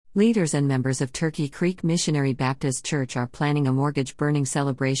Leaders and members of Turkey Creek Missionary Baptist Church are planning a mortgage burning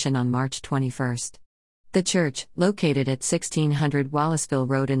celebration on March 21. The church, located at 1600 Wallaceville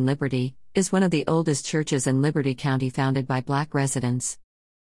Road in Liberty, is one of the oldest churches in Liberty County founded by Black residents.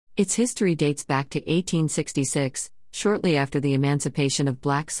 Its history dates back to 1866, shortly after the emancipation of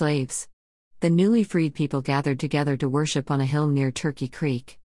Black slaves. The newly freed people gathered together to worship on a hill near Turkey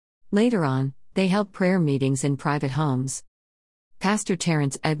Creek. Later on, they held prayer meetings in private homes. Pastor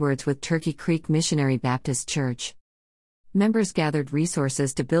Terrence Edwards with Turkey Creek Missionary Baptist Church. Members gathered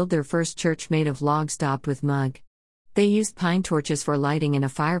resources to build their first church made of logs daubed with mud. They used pine torches for lighting and a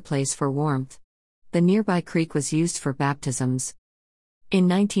fireplace for warmth. The nearby creek was used for baptisms. In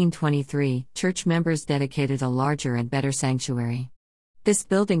 1923, church members dedicated a larger and better sanctuary. This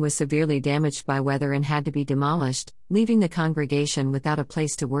building was severely damaged by weather and had to be demolished, leaving the congregation without a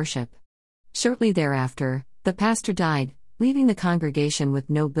place to worship. Shortly thereafter, the pastor died, leaving the congregation with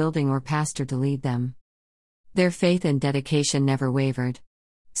no building or pastor to lead them. Their faith and dedication never wavered.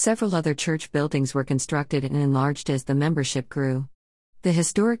 Several other church buildings were constructed and enlarged as the membership grew. The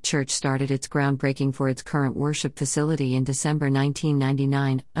historic church started its groundbreaking for its current worship facility in December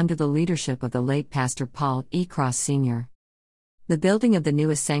 1999 under the leadership of the late Pastor Paul E. Cross Sr. The building of the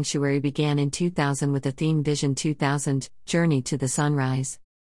newest sanctuary began in 2000 with the theme Vision 2000, Journey to the Sunrise.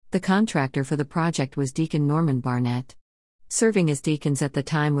 The contractor for the project was Deacon Norman Barnett. Serving as deacons at the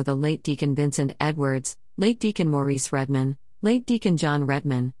time were the late Deacon Vincent Edwards, late Deacon Maurice Redman, late Deacon John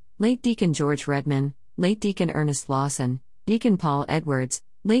Redman, late Deacon George Redman, late Deacon Ernest Lawson, Deacon Paul Edwards,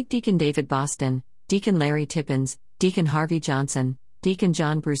 late Deacon David Boston, Deacon Larry Tippins, Deacon Harvey Johnson, Deacon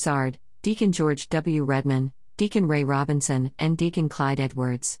John Broussard, Deacon George W. Redman, Deacon Ray Robinson, and Deacon Clyde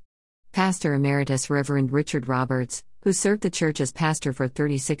Edwards. Pastor Emeritus Reverend Richard Roberts, who served the church as pastor for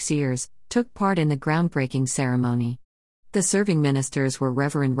 36 years, took part in the groundbreaking ceremony. The serving ministers were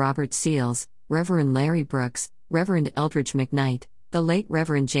Reverend Robert Seals, Reverend Larry Brooks, Reverend Eldridge McKnight, the late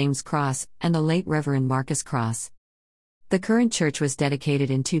Reverend James Cross, and the late Reverend Marcus Cross. The current church was dedicated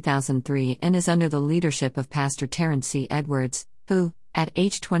in 2003 and is under the leadership of Pastor Terrence C. Edwards, who, at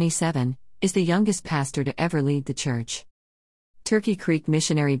age 27, is the youngest pastor to ever lead the church. Turkey Creek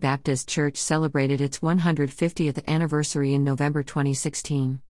Missionary Baptist Church celebrated its 150th anniversary in November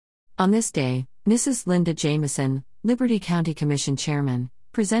 2016. On this day, Mrs. Linda Jameson, Liberty County Commission Chairman,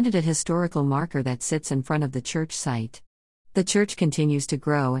 presented a historical marker that sits in front of the church site. The church continues to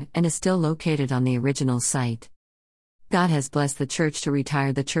grow and is still located on the original site. God has blessed the church to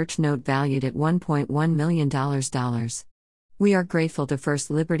retire the church note valued at $1.1 million. We are grateful to First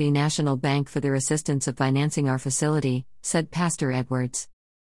Liberty National Bank for their assistance of financing our facility, said Pastor Edwards.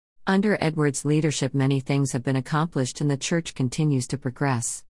 Under Edwards' leadership, many things have been accomplished and the church continues to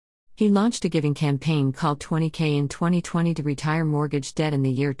progress. He launched a giving campaign called 20K in 2020 to retire mortgage debt in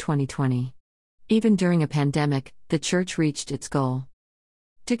the year 2020. Even during a pandemic, the church reached its goal.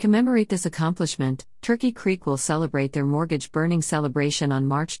 To commemorate this accomplishment, Turkey Creek will celebrate their mortgage burning celebration on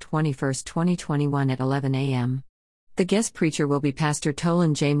March 21, 2021 at 11 a.m. The guest preacher will be Pastor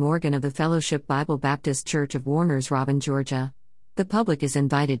Tolan J. Morgan of the Fellowship Bible Baptist Church of Warners Robin, Georgia. The public is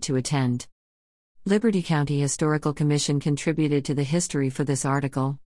invited to attend. Liberty County Historical Commission contributed to the history for this article.